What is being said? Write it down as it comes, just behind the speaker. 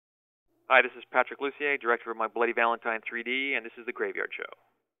Hi, this is Patrick Lussier, director of My Bloody Valentine 3D, and this is The Graveyard Show.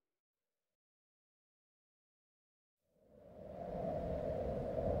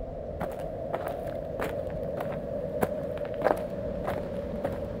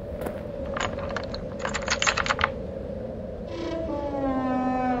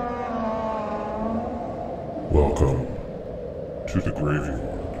 Welcome to the Graveyard.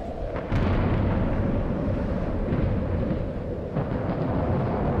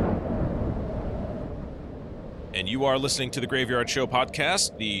 And you are listening to the Graveyard Show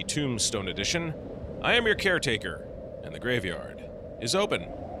podcast, the Tombstone Edition. I am your caretaker, and the graveyard is open.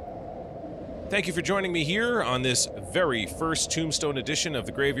 Thank you for joining me here on this very first Tombstone edition of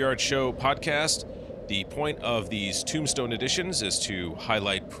the Graveyard Show podcast. The point of these Tombstone editions is to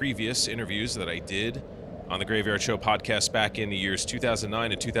highlight previous interviews that I did on the Graveyard Show podcast back in the years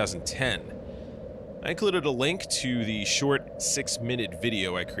 2009 and 2010. I included a link to the short 6-minute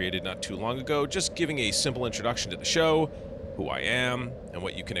video I created not too long ago, just giving a simple introduction to the show, who I am, and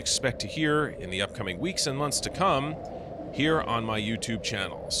what you can expect to hear in the upcoming weeks and months to come here on my YouTube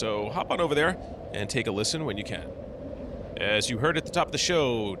channel. So hop on over there and take a listen when you can. As you heard at the top of the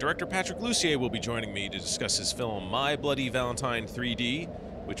show, director Patrick Lussier will be joining me to discuss his film My Bloody Valentine 3D,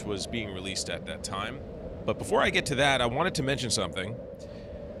 which was being released at that time. But before I get to that, I wanted to mention something.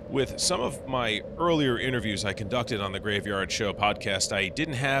 With some of my earlier interviews I conducted on the Graveyard Show podcast, I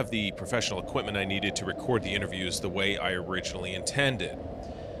didn't have the professional equipment I needed to record the interviews the way I originally intended.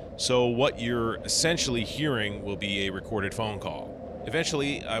 So what you're essentially hearing will be a recorded phone call.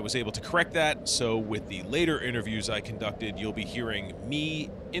 Eventually, I was able to correct that, so with the later interviews I conducted, you'll be hearing me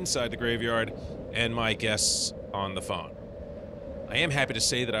inside the graveyard and my guests on the phone. I am happy to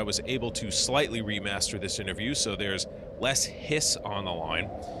say that I was able to slightly remaster this interview, so there's less hiss on the line,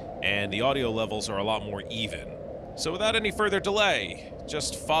 and the audio levels are a lot more even. So without any further delay,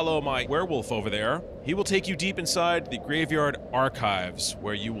 just follow my werewolf over there. He will take you deep inside the graveyard archives,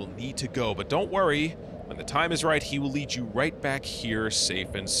 where you will need to go. But don't worry, when the time is right, he will lead you right back here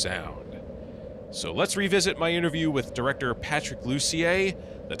safe and sound. So let's revisit my interview with director Patrick Lussier.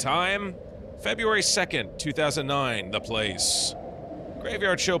 The time, February 2nd, 2009, the place.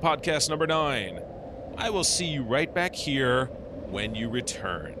 Graveyard Show podcast number 9. I will see you right back here when you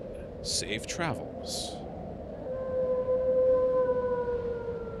return. Safe travels.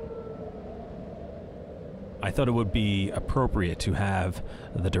 I thought it would be appropriate to have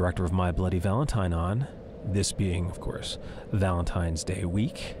the director of My Bloody Valentine on, this being, of course, Valentine's Day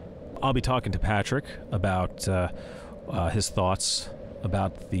week. I'll be talking to Patrick about his thoughts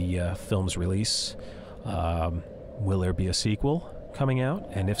about the film's release. Will there be a sequel coming out?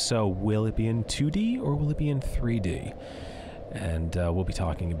 And if so, will it be in 2D or will it be in 3D? And we'll be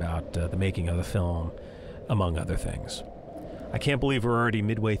talking about the making of the film, among other things. I can't believe we're already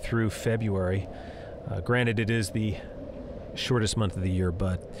midway through February. Granted, it is the shortest month of the year,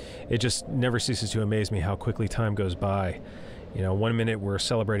 but it just never ceases to amaze me how quickly time goes by. You know, one minute we're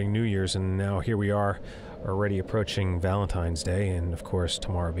celebrating New Year's, and now here we are already approaching Valentine's Day, and of course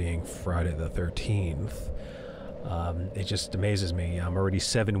tomorrow being Friday the 13th. It just amazes me. I'm already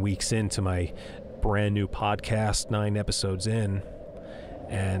 7 weeks into my brand new podcast, 9 episodes in,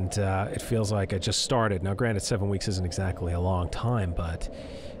 and it feels like I just started. Now, granted, 7 weeks isn't exactly a long time, but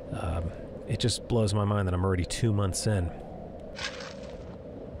it just blows my mind that I'm already 2 months in.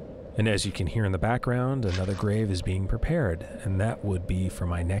 And as you can hear in the background, another grave is being prepared, and that would be for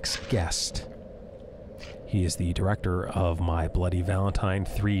my next guest. He is the director of My Bloody Valentine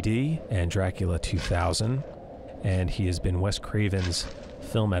 3D and Dracula 2000, and he has been Wes Craven's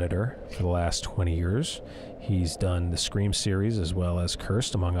film editor for the last 20 years. He's done the Scream series as well as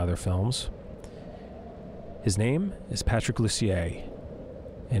Cursed, among other films. His name is Patrick Lussier,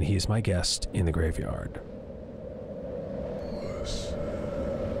 and he is my guest in the graveyard.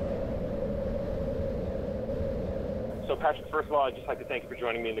 So, Patrick, first of all, I'd just like to thank you for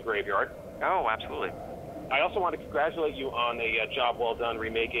joining me in the graveyard. Oh, absolutely. I also want to congratulate you on a job well done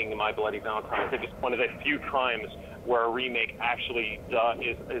remaking My Bloody Valentine. I think it's one of the few times where a remake actually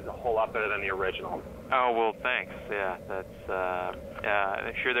is a whole lot better than the original. Oh, well, thanks. Yeah,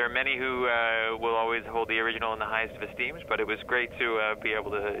 I'm sure there are many who will always hold the original in the highest of esteems, but it was great to be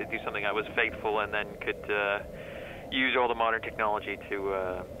able to do something that was faithful and then could use all the modern technology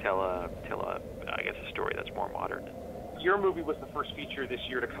to tell a story that's more modern. Your movie was the first feature this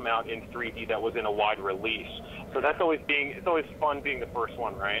year to come out in 3D that was in a wide release. So it's always fun being the first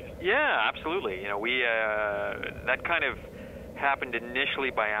one, right? Yeah, absolutely. You know, we that kind of happened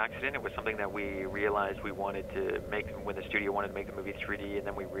initially by accident. It was something that we realized we wanted to make when the studio wanted to make the movie 3D, and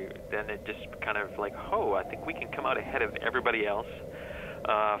then then it just kind of like, oh, I think we can come out ahead of everybody else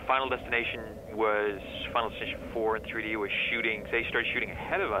Final Destination 4 in 3D was shooting. They started shooting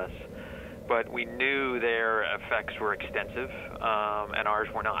ahead of us, but we knew their effects were extensive, and ours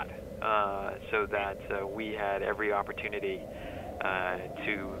were not. So that we had every opportunity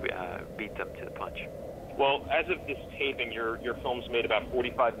to beat them to the punch. Well, as of this taping, your film's made about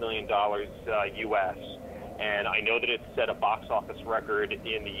 $45 million U.S., and I know that it set a box office record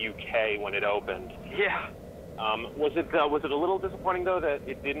in the UK when it opened. Yeah. Was it a little disappointing, though, that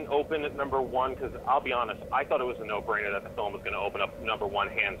it didn't open at number one? Because I'll be honest, I thought it was a no-brainer that the film was going to open up number one,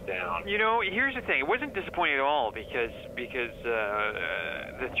 hands down. You know, here's the thing. It wasn't disappointing at all because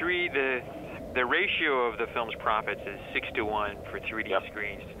the ratio of the film's profits is 6-to-1 for 3D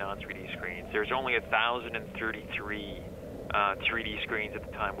screens to non-3D screens. There's only 1,033 3D screens at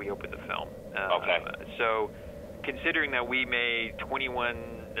the time we opened the film. So, considering that we made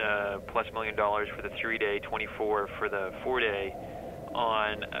 $21+ million for the 3-day, 24 for the 4-day,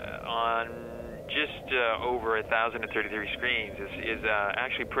 on just over 1,033 screens is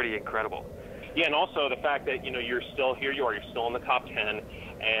actually pretty incredible. Yeah, and also the fact that you're still here. You're still in the top 10,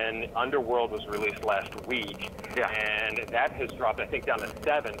 and Underworld was released last week, and that has dropped, I think, down to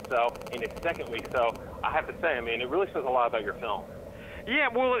 7. So in its second week, so I have to say, I mean, it really says a lot about your film. Yeah,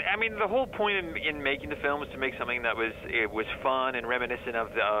 well, I mean, the whole point in making the film was to make something that was fun and reminiscent of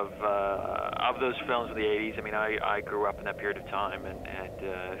those films of the 80s. I mean, I grew up in that period of time and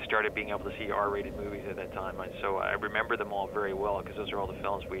started being able to see R-rated movies at that time, and so I remember them all very well because those are all the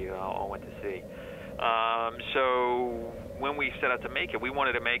films we all went to see. So when we set out to make it, we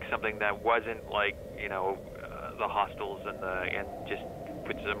wanted to make something that wasn't like the Hostels and just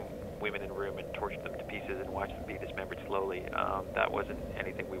put some women in a room and torture them to pieces and watch them be dismembered slowly. That wasn't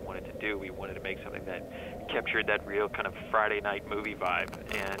anything we wanted to do. We wanted to make something that captured that real kind of Friday night movie vibe,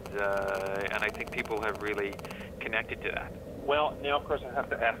 and I think people have really connected to that. Well, now of course I have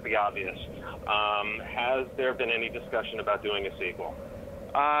to ask the obvious. Has there been any discussion about doing a sequel?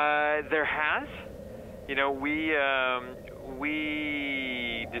 There has.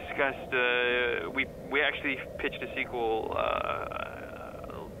 We discussed. We actually pitched a sequel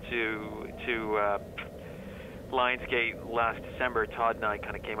to Lionsgate last December. Todd and I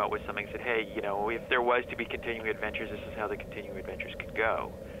kind of came up with something and said, hey, if there was to be continuing adventures, this is how the continuing adventures could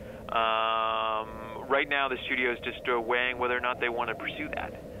go. Right now, the studio is just weighing whether or not they want to pursue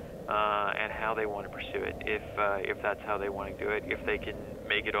that and how they want to pursue it. If that's how they want to do it, if they can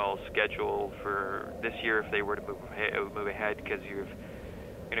make it all scheduled for this year, if they were to move ahead, because you've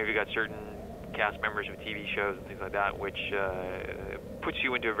got certain cast members of TV shows and things like that, which puts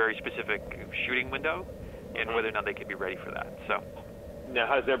you into a very specific shooting window, and whether or not they can be ready for that. So, now,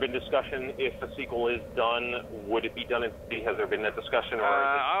 has there been discussion if a sequel is done? Would it be done in 3D? Has there been that discussion? Or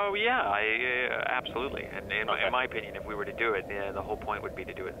absolutely. And in my opinion, if we were to do it, the whole point would be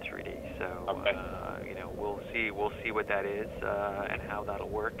to do it in 3D. So, we'll see what that is and how that'll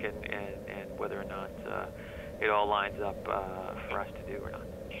work, and whether or not it all lines up for us to do or not.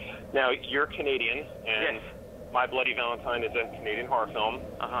 Now, you're Canadian, and My Bloody Valentine is a Canadian horror film.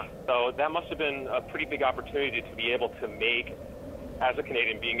 So that must have been a pretty big opportunity to be able to make, as a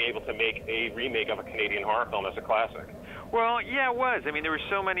Canadian, being able to make a remake of a Canadian horror film as a classic. Well, yeah, it was. I mean, there were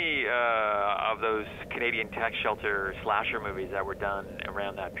so many of those Canadian tax shelter slasher movies that were done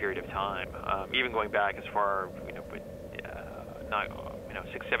around that period of time, even going back as far,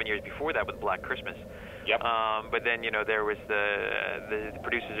 6-7 years before that with Black Christmas. Yep. But then, there was the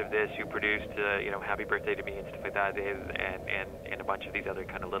producers of this who produced, Happy Birthday to Me and stuff like that, and a bunch of these other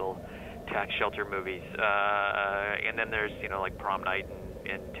kind of little tax shelter movies. And then there's, like Prom Night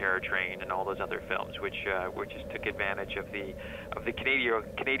and Terror Train and all those other films, which just took advantage of the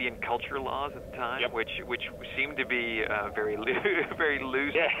Canadian culture laws at the time, which seemed to be a very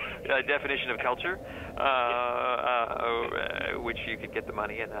loose definition of culture, which you could get the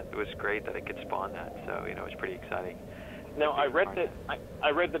money, and that was great that it could spawn that. So it was pretty exciting. Now I read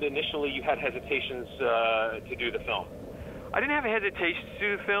that initially you had hesitations to do the film. I didn't have a hesitation to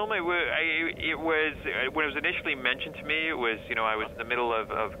do the film. It was when it was initially mentioned to me. It was I was in the middle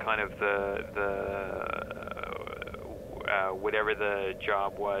of kind of the whatever the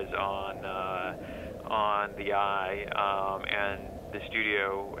job was on the Eye, and the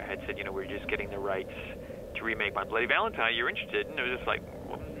studio had said we're just getting the rights to remake My Bloody Valentine. You're interested? And it was just like,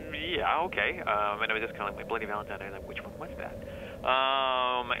 well, yeah, okay. And it was just kind of like My Bloody Valentine. And I'm like, which one was that?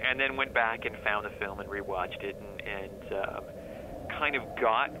 And then went back and found the film and rewatched it and kind of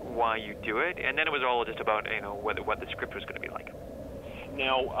got why you do it. And then it was all just about what the script was going to be like.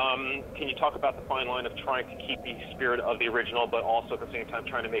 Now, can you talk about the fine line of trying to keep the spirit of the original, but also at the same time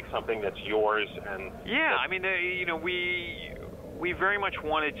trying to make something that's yours? And I mean, we very much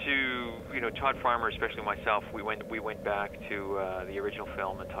wanted to, Todd Farmer, especially myself, we went back to the original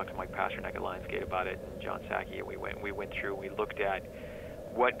film and talked to Mike Pasternak at Lionsgate about it, and John Sacchi, and we went through, we looked at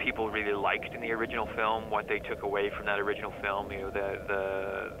what people really liked in the original film, what they took away from that original film, the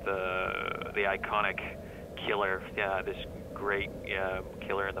iconic killer, this great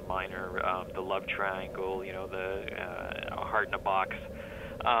killer in the minor, the love triangle, the heart in a box.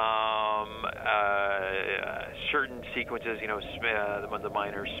 Certain sequences, the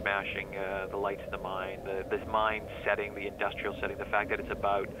miners smashing the lights in the mine, the mine setting, the industrial setting, the fact that it's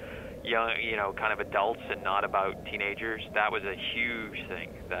about young, kind of adults and not about teenagers, that was a huge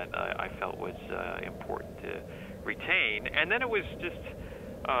thing that I felt was important to retain. And then it was just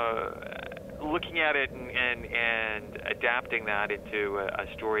looking at it and adapting that into a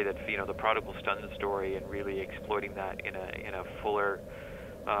story that, the prodigal son story, and really exploiting that in a fuller,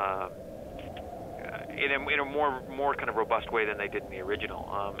 in a more kind of robust way than they did in the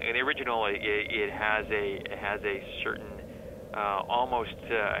original. In the original, it has a certain almost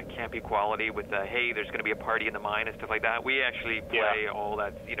campy quality with the, hey, there's going to be a party in the mine and stuff like that. We actually play all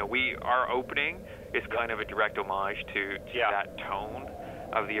that. Our opening is kind of a direct homage to that tone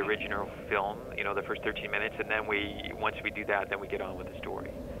of the original film, the first 13 minutes, and then once we do that, then we get on with the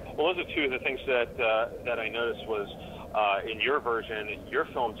story. Well, those are two of the things that I noticed was in your version, your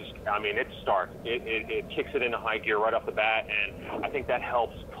film just, it starts. It kicks it into high gear right off the bat, and I think that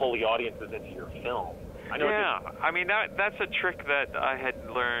helps pull the audiences into your film. That's a trick that I had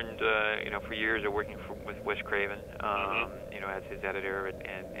learned, for years of working with Wes Craven, as his editor,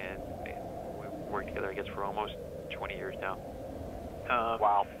 and we worked together, I guess, for almost 20 years now.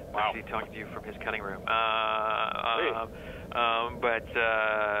 Wow. Actually talking to you from his cutting room.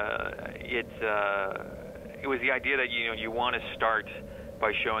 It was the idea that you want to start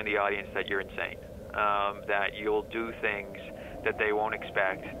by showing the audience that you're insane, that you'll do things that they won't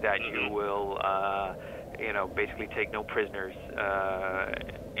expect, that you will basically take no prisoners,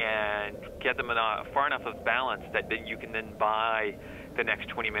 and get them far enough of balance that then you can then buy the next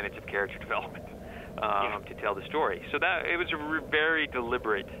 20 minutes of character development to tell the story. So that it was a very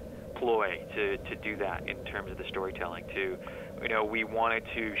deliberate ploy to do that in terms of the storytelling. We wanted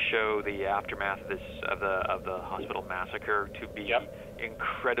to show the aftermath of the hospital massacre to be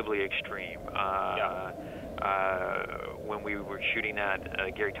incredibly extreme. When we were shooting that,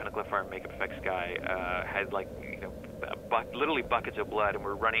 Gary Tunnicliffe, our makeup effects guy, had literally buckets of blood, and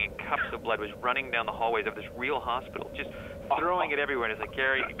we're running, cups of blood was running down the hallways of this real hospital, just throwing it everywhere. And it's like,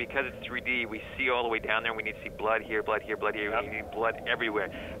 Gary, because it's 3D, we see all the way down there, and we need to see blood here, blood here, blood here. We need blood everywhere.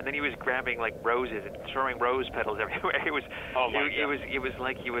 And then he was grabbing roses and throwing rose petals everywhere. It was, it was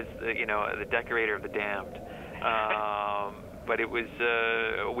like he was, the decorator of the damned. But it was,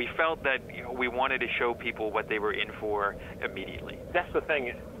 we felt that we wanted to show people what they were in for immediately. That's the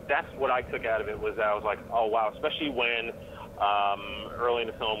thing. That's what I took out of it, was I was like, oh wow, especially when early in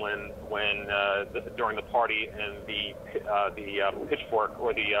the film when during the party and the pitchfork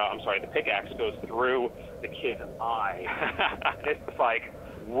or the pickaxe goes through the kid's eye. It's like,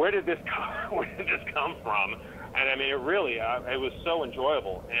 where did this come from? And it really, it was so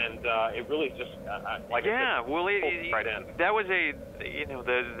enjoyable, and it really just right in. That was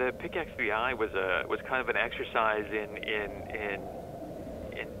the pickaxe to the eye was kind of an exercise in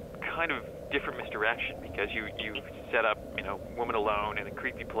kind of different misdirection, because you set up woman alone in a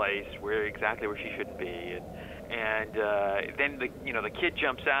creepy place exactly where she shouldn't be, and then the kid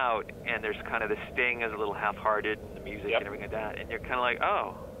jumps out, and there's kind of the sting is a little half-hearted, and the music and everything like that, and you're kind of like,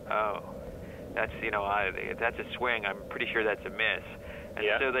 oh. That's that's a swing. I'm pretty sure that's a miss, and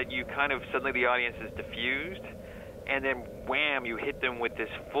so that you kind of suddenly the audience is diffused, and then wham, you hit them with this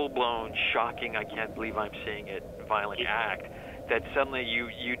full-blown, shocking, I can't believe I'm seeing it, violent act. That suddenly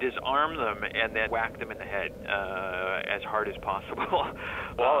you disarm them and then whack them in the head as hard as possible.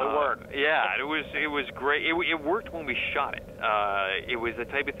 Well, it worked. Yeah, it was great. It worked when we shot it. It was the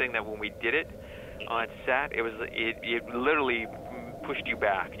type of thing that when we did it on set, it literally pushed you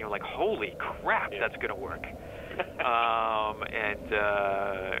back, and you're like, holy crap, that's going to work.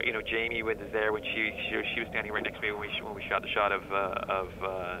 Jamie was there when she was standing right next to me when we shot the shot of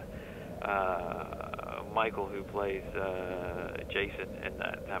Michael, who plays Jason, and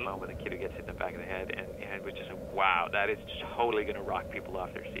that moment, the kid who gets hit in the back of the head, and it was just, wow, that is totally going to rock people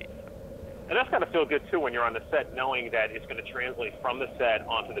off their seats. And that's got to feel good too when you're on the set, knowing that it's going to translate from the set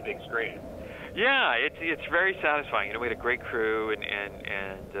onto the big screen. Yeah, it's very satisfying. We had a great crew,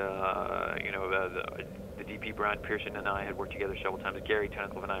 and the DP Brian Pearson and I had worked together several times. Gary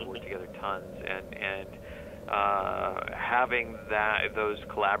Tunnicliffe and I worked together tons, and having those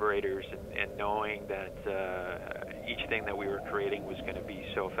collaborators and knowing that each thing that we were creating was going to be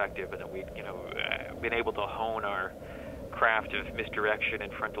so effective, and that we'd been able to hone our craft of misdirection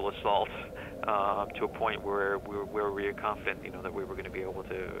and frontal assault to a point where we were confident, that we were going to be able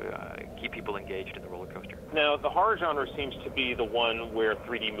to keep people engaged in the roller coaster. Now, the horror genre seems to be the one where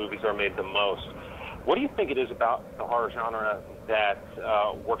 3D movies are made the most. What do you think it is about the horror genre that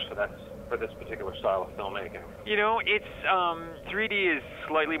works for this particular style of filmmaking? It's 3D is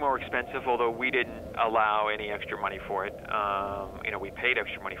slightly more expensive, although we didn't allow any extra money for it. We paid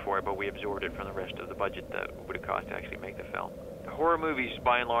extra money for it, but we absorbed it from the rest of the budget that would have cost to actually make the film. Horror movies,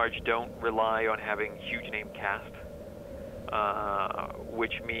 by and large, don't rely on having huge name cast,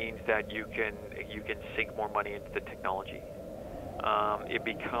 which means that you can sink more money into the technology. It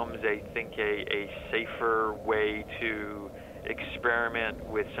becomes, I think, a safer way to experiment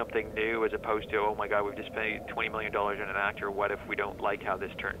with something new, as opposed to, oh my God, we've just spent $20 million on an actor, what if we don't like how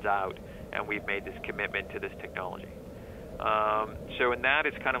this turns out, and we've made this commitment to this technology. So in that,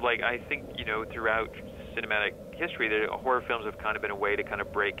 it's kind of like, I think, throughout cinematic history, the horror films have kind of been a way to kind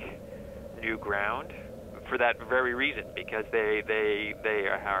of break new ground for that very reason, because they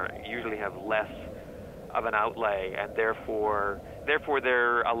usually have less of an outlay, and therefore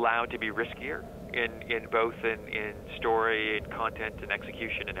they're allowed to be riskier in both in story and content and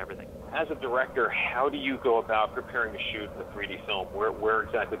execution and everything. As a director, how do you go about preparing to shoot the 3D film? Where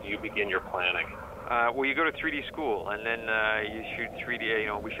exactly do you begin your planning? Well, you go to 3D school, and then you shoot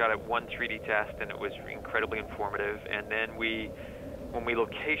 3D. We shot at one 3D test, and it was incredibly informative. And then when we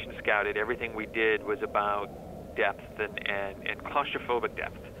location scouted, everything we did was about depth and claustrophobic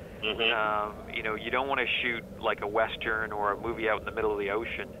depth. Mm-hmm. You don't want to shoot like a Western or a movie out in the middle of the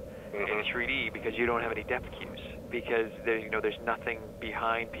ocean in 3D because you don't have any depth cues, because there's nothing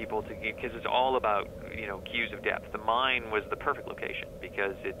behind people because it's all about cues of depth. The mine was the perfect location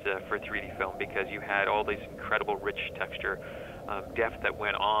because it's for 3D film, because you had all this incredible rich texture, depth that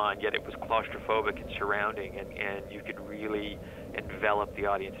went on, yet it was claustrophobic and surrounding, and you could really envelop the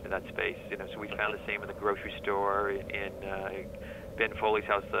audience into that space. So we found the same in the grocery store, in Ben Foley's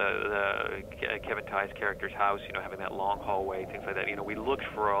house, the Kevin Tighe's character's house, having that long hallway, things like that. We looked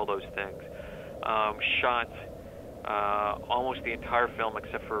for all those things. Shot almost the entire film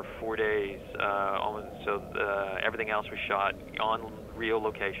except for 4 days. Everything else was shot on real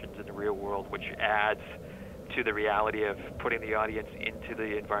locations in the real world, which adds to the reality of putting the audience into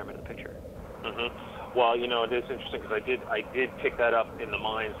the environment of the picture. Mm-hmm. Well, it is interesting because I did pick that up in the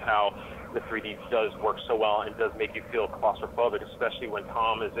mines, how the 3D does work so well and does make you feel claustrophobic, especially when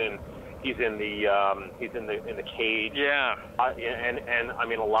Tom is he's in the cage. Yeah. And I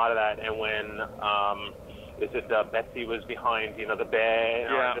mean a lot of that. And when Betsy was behind the bed,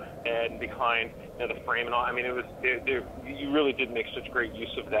 and behind the frame and all. I mean, it was you really did make such great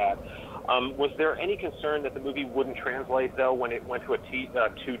use of that. Was there any concern that the movie wouldn't translate though when it went to a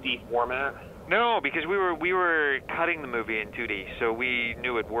 2D format? No, because we were cutting the movie in 2D, so we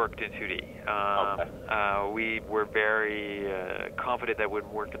knew it worked in 2D. Okay. We were very confident that it would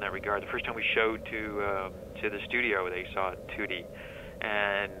work in that regard. The first time we showed to the studio, they saw it in 2D,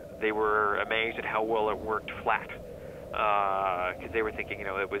 and they were amazed at how well it worked flat. Because they were thinking,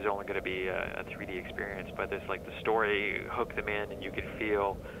 it was only going to be a 3D experience, but it's like the story hooked them in, and you could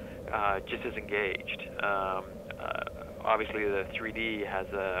feel just as engaged. Obviously, the 3D has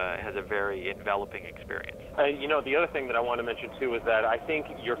a very enveloping experience. The other thing that I want to mention too is that I think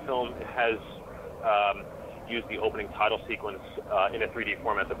your film has used the opening title sequence in a 3D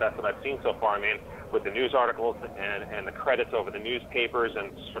format the best that I've seen so far. I mean, with the news articles and the credits over the newspapers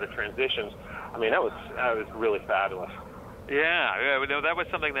and sort of transitions. I mean, that was really fabulous. Yeah, that was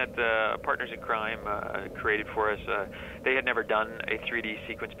something that Partners in Crime created for us. They had never done a 3D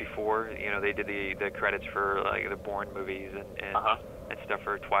sequence before. They did the credits for like the Bourne movies and stuff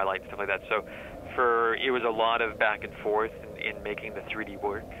for Twilight and stuff like that. So it was a lot of back and forth in making the 3D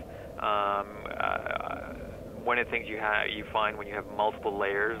work. One of the things you find when you have multiple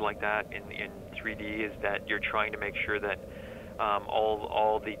layers like that in 3D is that you're trying to make sure that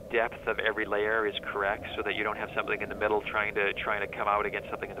all the depth of every layer is correct, so that you don't have something in the middle trying to come out against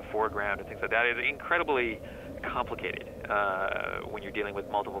something in the foreground and things like that. It's incredibly complicated when you're dealing with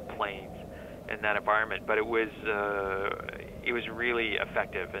multiple planes in that environment. But it was really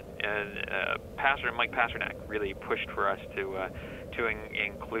effective, and Mike Pasternak really pushed for us to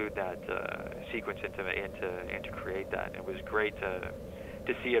include that sequence and to create that. It was great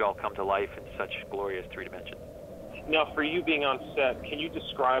to see it all come to life in such glorious 3 dimensions. Now, for you being on set, can you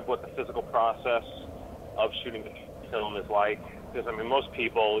describe what the physical process of shooting the film is like? Because, I mean, most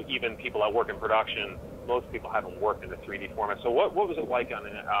people, even people that work in production, most people haven't worked in the 3D format. So what was it like on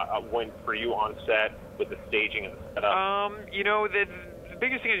when for you on set with the staging and the setup? You know, the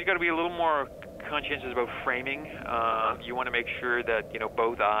biggest thing is you got to be a little more conscientious about framing. You want to make sure that, you know,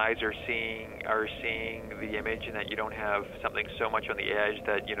 both eyes are seeing the image, and that you don't have something so much on the edge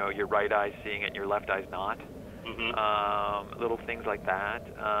that, you know, your right eye's seeing it and your left eye's not. Little things like that.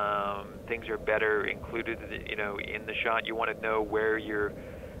 Things are better included, you know, in the shot. You want to know where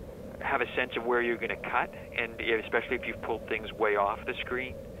have a sense of where you're going to cut, and especially if you've pulled things way off the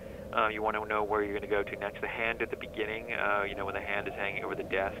screen. You want to know where you're going to go to next. The hand at the beginning, you know, when the hand is hanging over the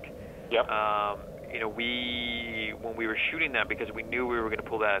desk. Yep. You know, when we were shooting that, because we knew we were going to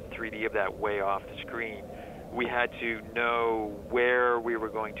pull that 3D of that way off the screen, we had to know where we were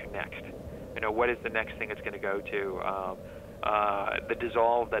going to next. You know, what is the next thing it's going to go to? The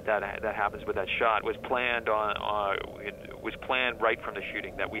dissolve that happens with that shot was planned right from the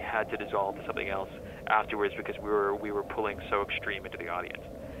shooting, that we had to dissolve to something else afterwards, because we were pulling so extreme into the audience.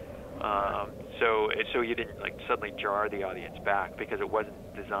 So you didn't like suddenly jar the audience back, because it wasn't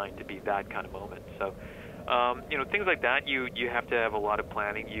designed to be that kind of moment. So you know, things like that, you have to have a lot of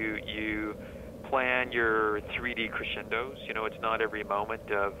planning. You plan your 3D crescendos. You know, it's not every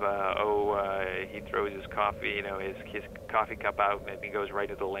moment of he throws his coffee, you know, his coffee cup out, and he goes right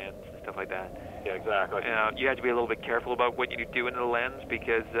into the lens and stuff like that. Yeah, exactly. You have to be a little bit careful about what you do into the lens,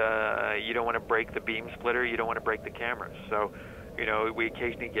 because you don't want to break the beam splitter, you don't want to break the camera. So, you know, we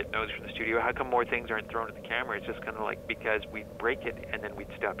occasionally get notes from the studio, how come more things aren't thrown at the camera? It's just kind of like, because we'd break it and then we'd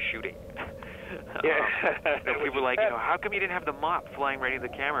stop shooting. People were like, you know, how come you didn't have the mop flying right into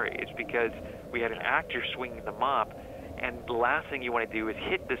the camera? It's because we had an actor swinging the mop, and the last thing you want to do is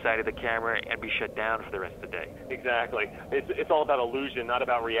hit the side of the camera and be shut down for the rest of the day. Exactly. It's all about illusion, not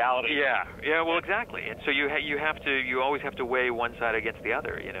about reality. Yeah. Well, exactly. And so you always have to weigh one side against the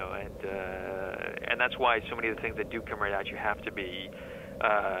other, you know, and that's why so many of the things that do come right out, you have to be,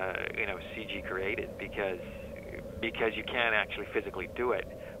 you know, CG created, because you can't actually physically do it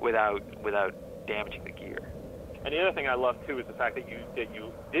without damaging the gear. And the other thing I love too is the fact that you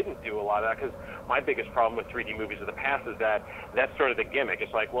didn't do a lot of that, because my biggest problem with 3D movies of the past is that that's sort of the gimmick.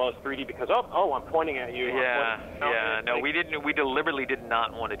 It's like, well, it's 3D because I'm pointing at you. No, we didn't. We deliberately did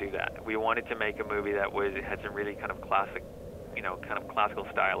not want to do that. We wanted to make a movie that had some really kind of classic, you know, kind of classical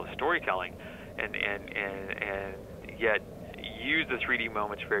style of storytelling, and yet use the 3D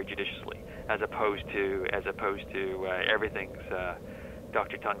moments very judiciously, as opposed to everything's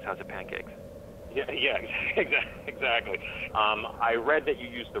Dr. Tongue's House of Pancakes. Yeah, exactly. I read that you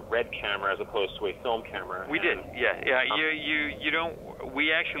used the red camera as opposed to a film camera. We did, yeah. You don't.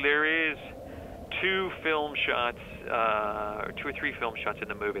 We actually, there is 2 film shots, 2 or 3 film shots in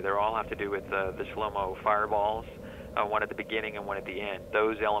the movie. They all have to do with the slow-mo fireballs. One at the beginning and one at the end.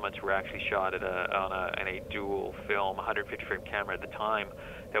 Those elements were actually shot in a dual film 150 frame camera. At the time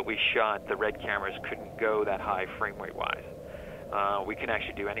that we shot, the red cameras couldn't go that high frame rate wise. We can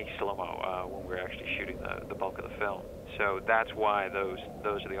actually do any slow-mo when we're actually shooting the bulk of the film. So that's why those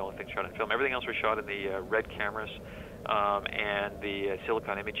are the only things shot in film. Everything else was shot in the red cameras and the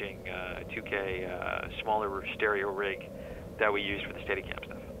silicon imaging 2K smaller stereo rig that we used for the Steadicam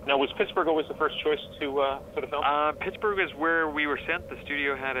stuff. Now, was Pittsburgh always the first choice for the film? Pittsburgh is where we were sent. The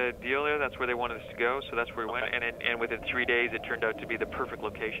studio had a deal there. That's where they wanted us to go, so that's where we went. And within 3 days, it turned out to be the perfect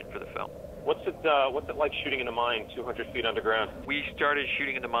location for the film. What's it like shooting in a mine 200 feet underground? We started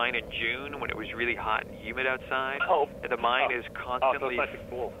shooting in the mine in June when it was really hot and humid outside. And the mine is constantly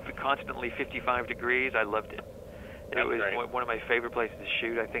 55 degrees. I loved it. It was one of my favorite places to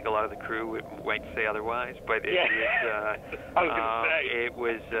shoot. I think a lot of the crew might say otherwise, but it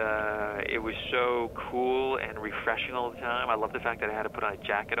was so cool and refreshing all the time. I love the fact that I had to put on a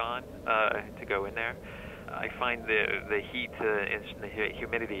jacket on to go in there. I find the heat and the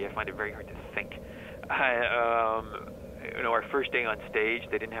humidity, I find it very hard to think. You know, our first day on stage,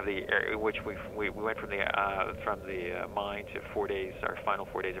 they didn't have the air, which we went from the mine to 4 days, our final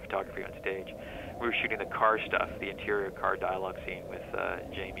 4 days of photography on stage. We were shooting the car stuff, the interior car dialogue scene with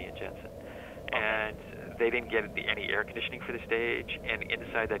Jamie and Jensen. And they didn't get any air conditioning for the stage, and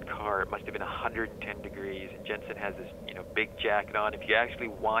inside that car it must have been 110 degrees, and Jensen has this, you know, big jacket on. If you actually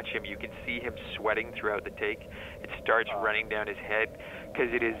watch him, you can see him sweating throughout the take. It starts running down his head,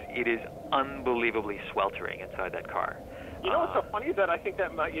 because it is unbelievably sweltering inside that car. You know what's so funny is that I think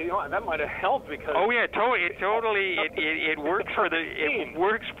that might have helped, because it works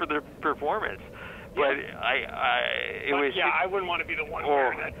for the performance. But I wouldn't want to be the one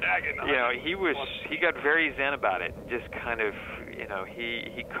wearing that jacket. You know, he got very zen about it. Just kind of, you know,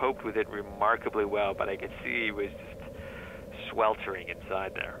 he coped with it remarkably well. But I could see he was just sweltering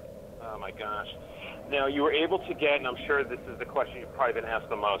inside there. Oh my gosh. Now, you were able to get, and I'm sure this is the question you've probably been asked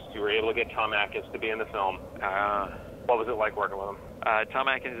the most, you were able to get Tom Atkins to be in the film. What was it like working with him? Tom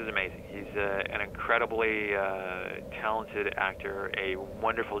Atkins is amazing. He's an incredibly talented actor, a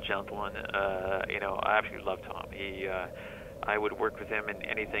wonderful gentleman. You know, I absolutely love Tom. I would work with him in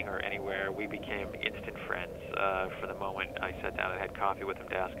anything or anywhere. We became instant friends for the moment I sat down and had coffee with him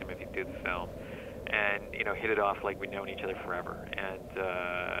to ask him if he'd do the film. And, you know, hit it off like we'd known each other forever. And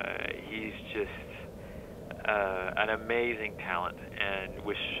he's just an amazing talent, and it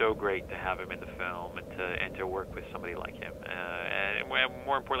was so great to have him in the film and to work with somebody like him, and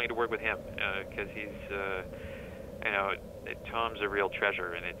more importantly to work with him, because he's you know, Tom's a real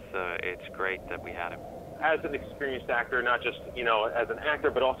treasure, and it's great that we had him. As an experienced actor, not just, you know, as an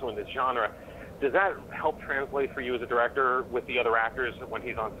actor, but also in this genre, does that help translate for you as a director with the other actors when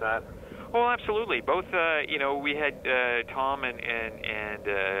he's on set? Well, absolutely. Both, you know, we had Tom and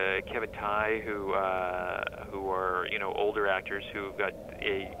Kevin Tighe, who are, you know, older actors who've got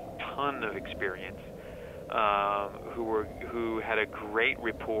a ton of experience, who had a great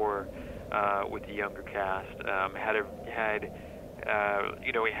rapport with the younger cast.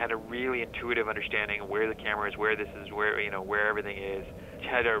 You know, he had a really intuitive understanding of where the camera is, where this is, where, you know, where everything is.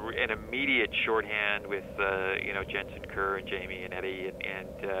 Had an immediate shorthand with, you know, Jensen Kerr and Jamie and Eddie,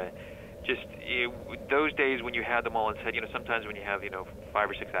 and just those days when you had them all on set, you know, sometimes when you have, you know, 5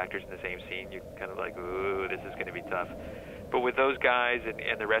 or 6 actors in the same scene, you're kind of like, ooh, this is going to be tough. But with those guys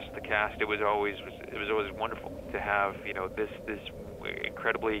and the rest of the cast, it was always wonderful to have, you know, this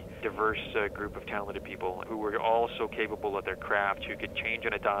incredibly diverse group of talented people who were all so capable at their craft, who could change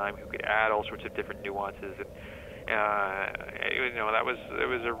on a dime, who could add all sorts of different nuances, and you know, it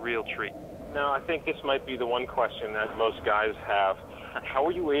was a real treat. Now, I think this might be the one question that most guys have. How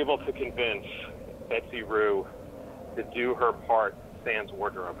were you able to convince Betsy Rue to do her part, Stan's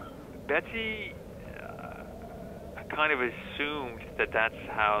wardrobe? Betsy kind of assumed that that's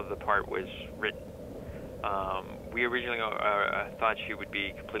how the part was written. We originally thought she would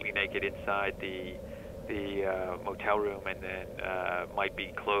be completely naked inside the motel room, and then might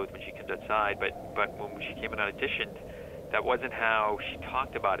be clothed when she comes outside. But when she came in and auditioned, that wasn't how she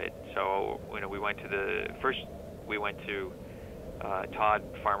talked about it. So, you know, we went to Todd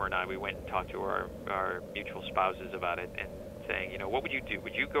Farmer and I, we went and talked to our mutual spouses about it, and saying, you know, what would you do?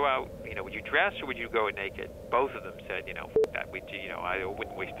 Would you go out, you know, would you dress or would you go naked? Both of them said, you know, that you know, I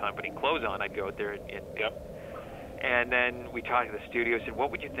wouldn't waste time putting clothes on. I'd go out there and yep. And then we talked to the studio, said,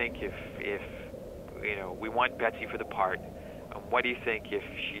 what would you think if you know, we want Betsy for the part, what do you think if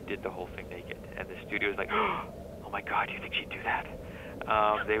she did the whole thing naked? And the studio was like, oh my God, do you think she'd do that?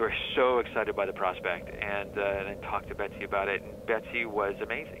 They were so excited by the prospect, and then talked to Betsy about it, and Betsy was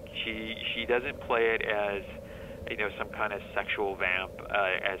amazing. She doesn't play it as, you know, some kind of sexual vamp,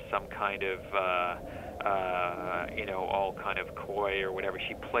 as some kind of you know, all kind of coy or whatever.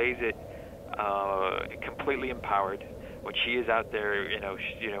 She plays it completely empowered. When she is out there, you know,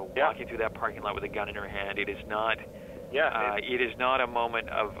 yeah. walking through that parking lot with a gun in her hand, it is not. Yeah. It is not a moment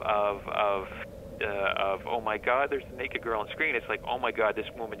of oh my God, there's a naked girl on screen. It's like, oh my God, this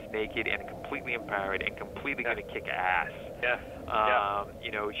woman's naked and completely empowered and completely going to kick ass. Yeah.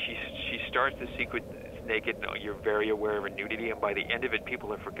 You know, she starts the sequence naked. You're very aware of her nudity, and by the end of it,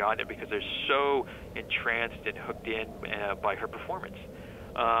 people have forgotten it because they're so entranced and hooked in by her performance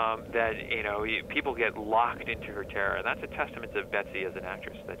that, you know, people get locked into her terror. And that's a testament to Betsy as an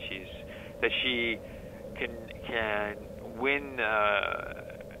actress, that she can win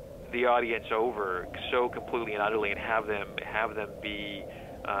the audience over so completely and utterly, and have them be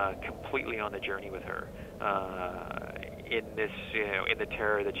completely on the journey with her in this, you know, in the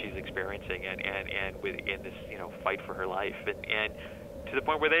terror that she's experiencing, and in this, you know, fight for her life, and to the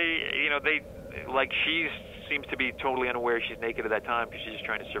point where they she seems to be totally unaware she's naked at that time because she's just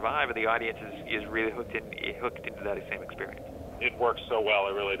trying to survive, and the audience is really hooked into that same experience. It works so well,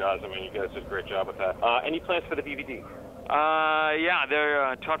 it really does. I mean, you guys did a great job with that. Any plans for the DVD?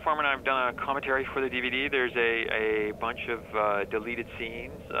 Yeah, Todd Farmer and I have done a commentary for the DVD. There's a bunch of deleted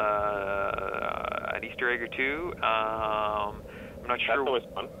scenes, an Easter egg or two. I'm not sure. That's always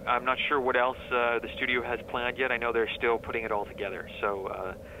fun. I'm not sure what else the studio has planned yet. I know they're still putting it all together, so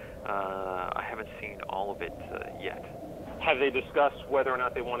I haven't seen all of it yet. Have they discussed whether or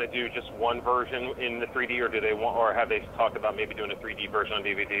not they want to do just one version in the 3D, or have they talked about maybe doing a 3D version on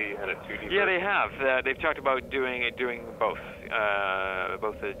DVD and a 2D version? Yeah, they have. They've talked about doing both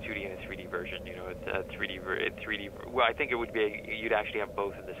a 2D and a 3D version. You know, it's a 3D. Well, I think it would be you'd actually have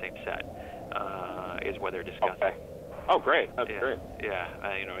both in the same set. Is what they're discussing. Okay. Oh, great. That's great.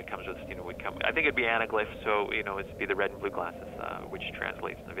 Yeah, you know, it comes with, you know, I think it'd be anaglyph, so, you know, it'd be the red and blue glasses, which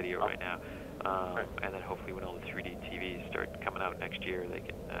translates in the video right now. And then hopefully when all the 3D TVs start coming out next year, they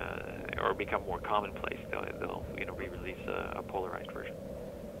can, or become more commonplace, they'll re-release a polarized version.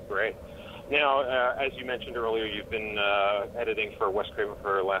 Great. Now, as you mentioned earlier, you've been editing for Wes Craven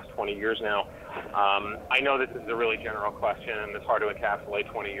for the last 20 years now. I know this is a really general question, and it's hard to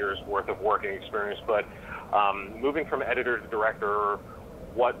encapsulate 20 years worth of working experience, but moving from editor to director,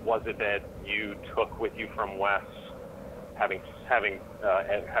 what was it that you took with you from Wes, having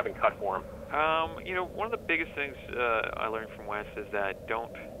cut for him? One of the biggest things I learned from Wes is that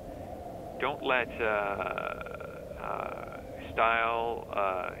don't let style,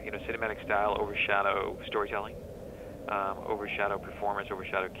 cinematic style overshadow storytelling, overshadow performance,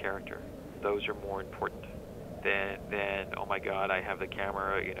 overshadow character. Those are more important than oh my God, I have the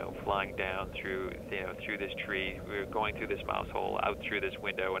camera, flying down through this tree, we're going through this mouse hole, out through this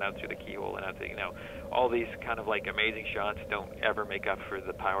window, and out through the keyhole, and out through, all these kind of like amazing shots don't ever make up for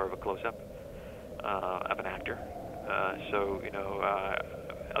the power of a close-up of an actor.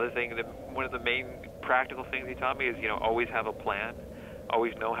 Other thing, one of the main practical things he taught me is, always have a plan,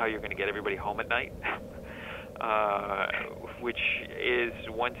 always know how you're going to get everybody home at night. Which is,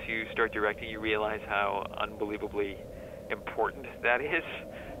 once you start directing, you realize how unbelievably important that is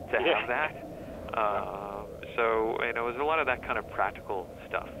to have that. There's a lot of that kind of practical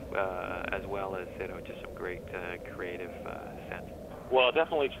stuff, as well as, just some great creative sense. Well, it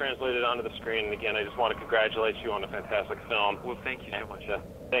definitely translated onto the screen. And again, I just want to congratulate you on a fantastic film. Well, thank you so much.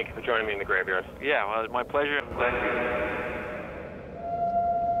 Thank you for joining me in the graveyard. Yeah, well, it's my pleasure. I'm glad to.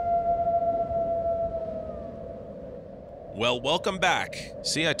 Well, welcome back.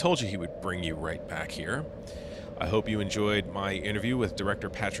 See, I told you he would bring you right back here. I hope you enjoyed my interview with director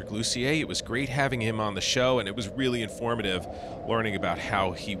Patrick Lussier. It was great having him on the show, and it was really informative learning about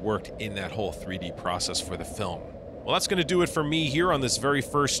how he worked in that whole 3D process for the film. Well, that's going to do it for me here on this very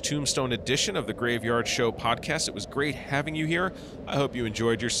first Tombstone edition of the Graveyard Show podcast. It was great having you here. I hope you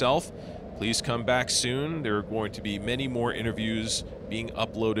enjoyed yourself. Please come back soon. There are going to be many more interviews being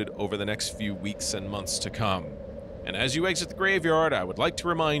uploaded over the next few weeks and months to come. And as you exit the graveyard, I would like to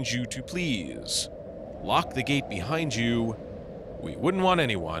remind you to please lock the gate behind you. We wouldn't want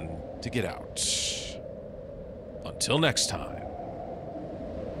anyone to get out. Until next time.